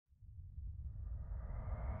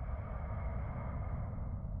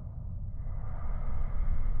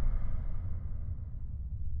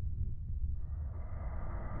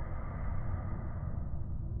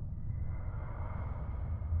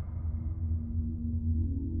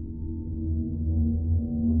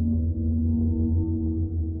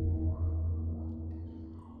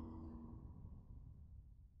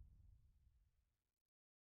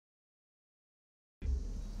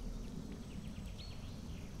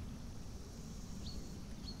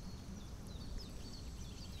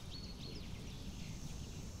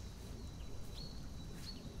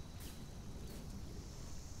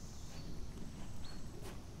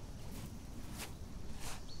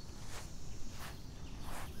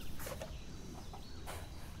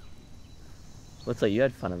Looks like you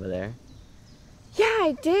had fun over there. Yeah,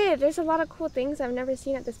 I did. There's a lot of cool things I've never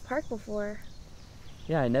seen at this park before.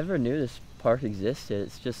 Yeah, I never knew this park existed.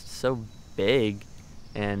 It's just so big,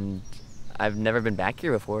 and I've never been back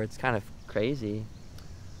here before. It's kind of crazy.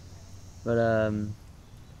 But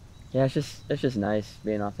yeah, it's just nice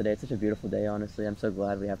being off today. It's such a beautiful day, honestly. I'm so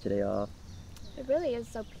glad we have today off. It really is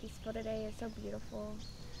so peaceful today. It's so beautiful.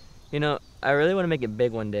 You know, I really want to make it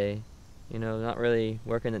big one day. You know, not really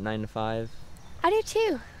working at 9 to 5. I do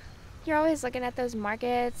too. You're always looking at those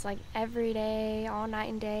markets like every day, all night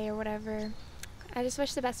and day or whatever. I just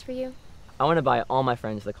wish the best for you. I want to buy all my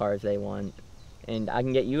friends the cars they want. And I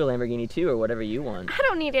can get you a Lamborghini too, or whatever you want. I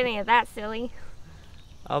don't need any of that, silly.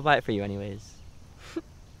 I'll buy it for you anyways.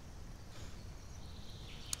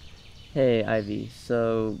 Hey, Ivy,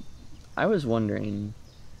 so I was wondering,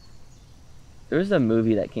 there was a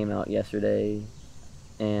movie that came out yesterday,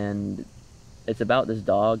 and it's about this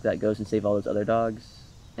dog that goes and saves all those other dogs,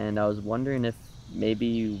 and I was wondering if maybe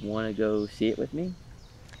you want to go see it with me?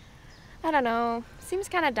 I don't know. Seems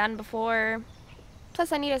kind of done before.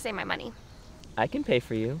 Plus, I need to save my money. I can pay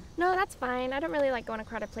for you. No, that's fine. I don't really like going to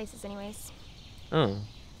crowded places anyways. Oh.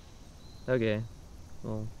 Okay.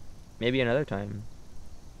 Well, maybe another time.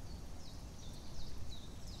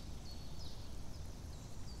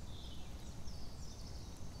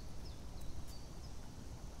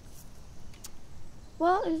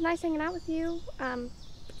 Well, it was nice hanging out with you.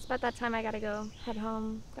 It's about that time I gotta go head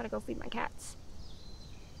home. Gotta go feed my cats.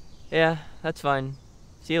 Yeah, that's fine.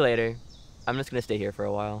 See you later. I'm just gonna stay here for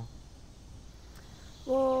a while.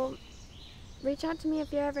 Well, reach out to me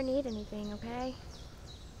if you ever need anything, okay?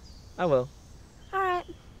 I will. Alright.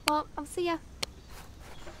 Well, I'll see ya.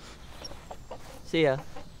 See ya.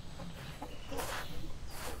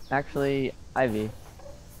 Actually, Ivy,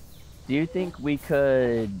 do you think we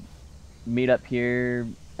could meet up here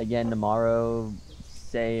again tomorrow,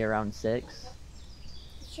 say around 6?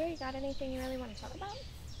 Sure, you got anything you really want to talk about?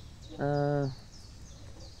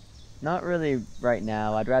 Not really right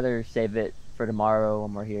now. I'd rather save it for tomorrow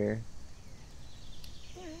when we're here.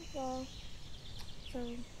 Alright, well, so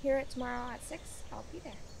hear it tomorrow at 6. I'll be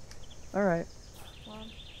there. Alright. Well,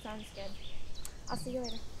 sounds good. I'll see you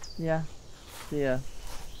later. Yeah. See ya.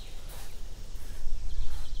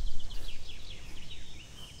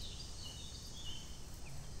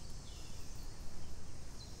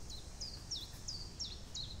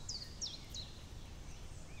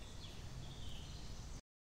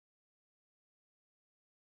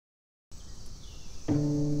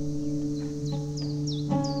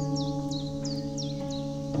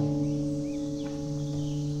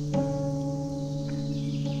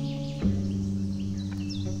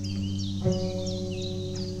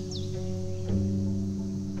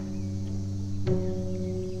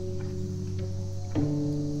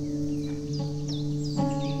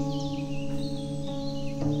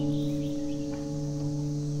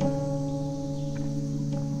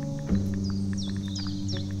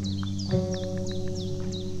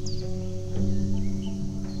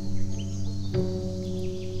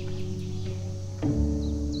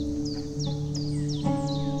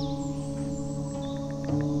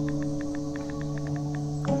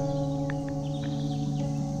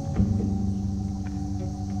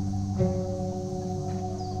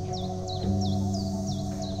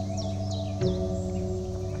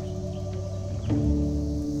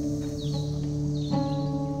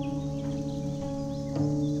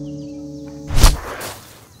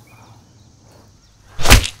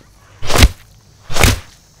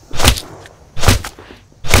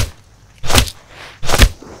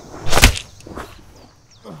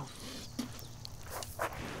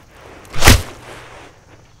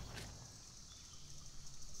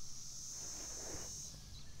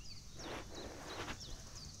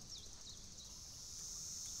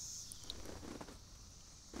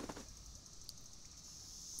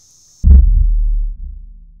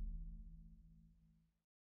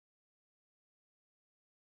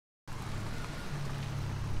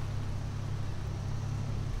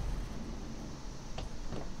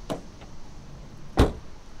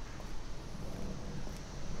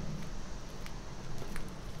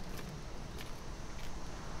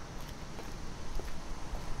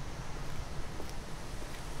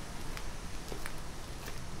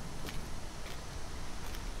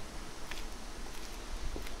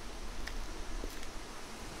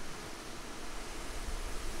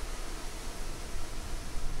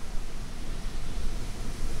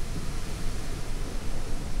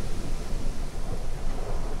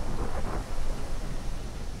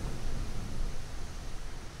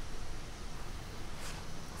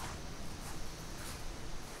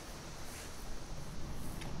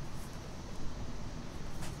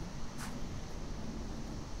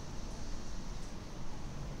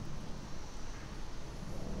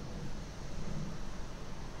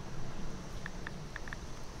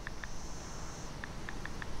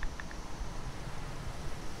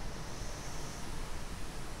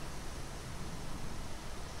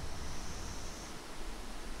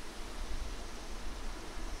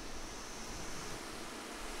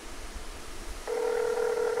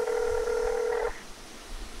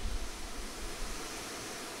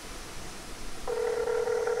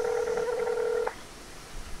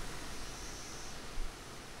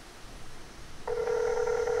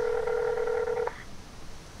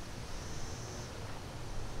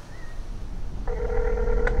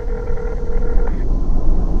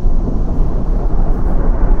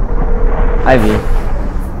 Ivy.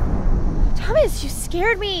 Thomas, you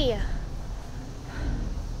scared me. Is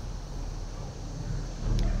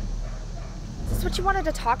this what you wanted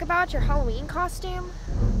to talk about, your Halloween costume?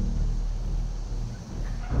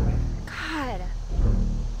 God,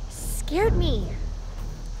 scared me.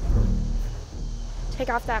 Take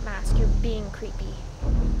off that mask, you're being creepy.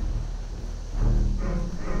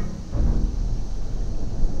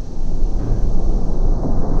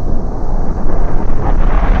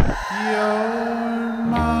 You're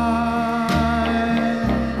mine,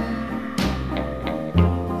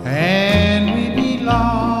 and we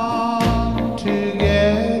belong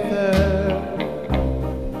together.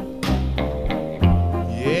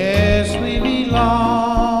 Yes, we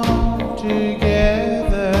belong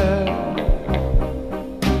together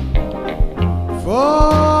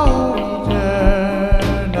for eternity.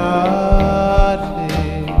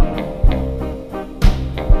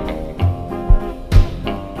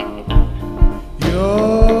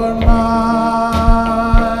 You're mine,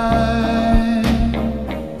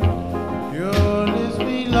 your lips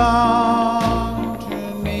belong to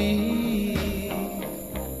me.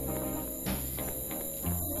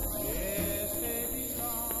 Yes, they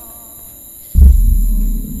belong.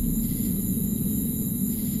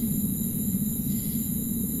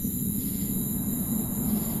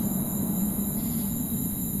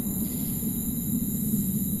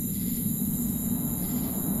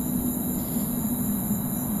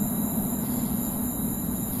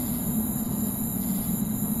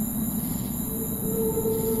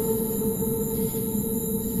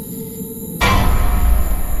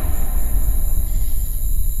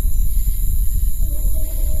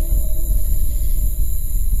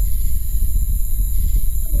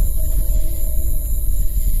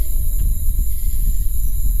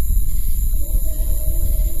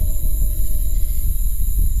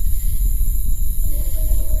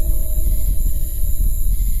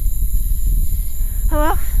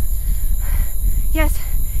 Hello?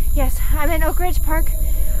 Yes, I'm in Oak Ridge Park.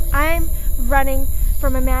 I'm running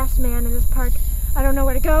from a masked man in this park. I don't know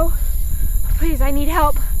where to go. Please, I need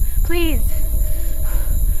help. Please.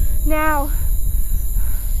 Now.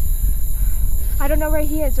 I don't know where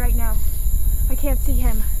he is right now. I can't see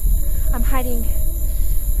him. I'm hiding.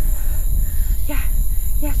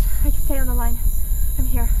 Yes, I can stay on the line. I'm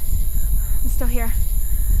here. I'm still here.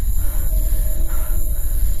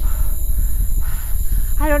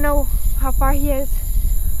 I don't know how far he is.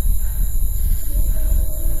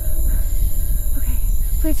 Okay,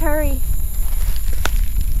 please hurry.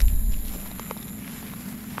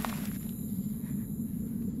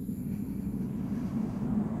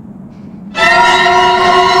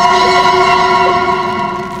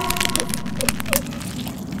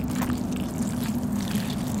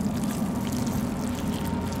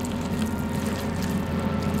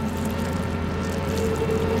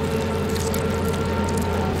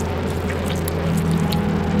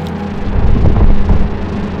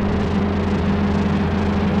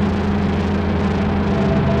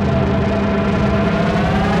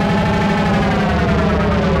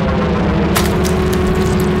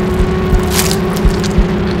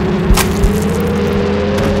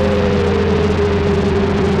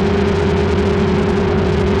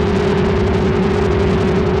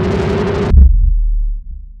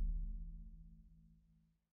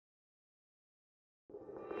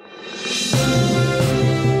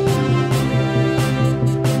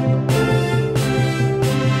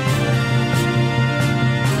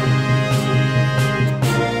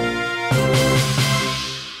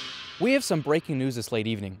 We have some breaking news this late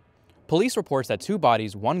evening. Police reports that 2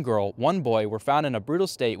 bodies, 1 girl, 1 boy, were found in a brutal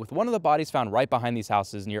state, with one of the bodies found right behind these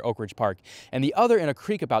houses near Oak Ridge Park, and the other in a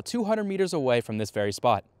creek about 200 meters away from this very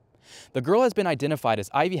spot. The girl has been identified as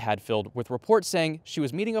Ivy Hadfield, with reports saying she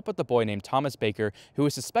was meeting up with a boy named Thomas Baker, who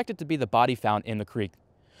is suspected to be the body found in the creek.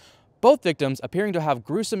 Both victims, appearing to have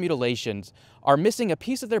gruesome mutilations, are missing a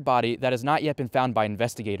piece of their body that has not yet been found by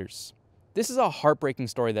investigators. This is a heartbreaking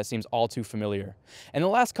story that seems all too familiar. In the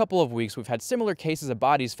last couple of weeks, we've had similar cases of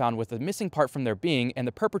bodies found with a missing part from their being and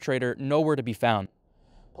the perpetrator nowhere to be found.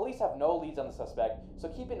 Police have no leads on the suspect, so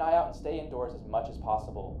keep an eye out and stay indoors as much as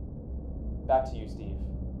possible. Back to you, Steve.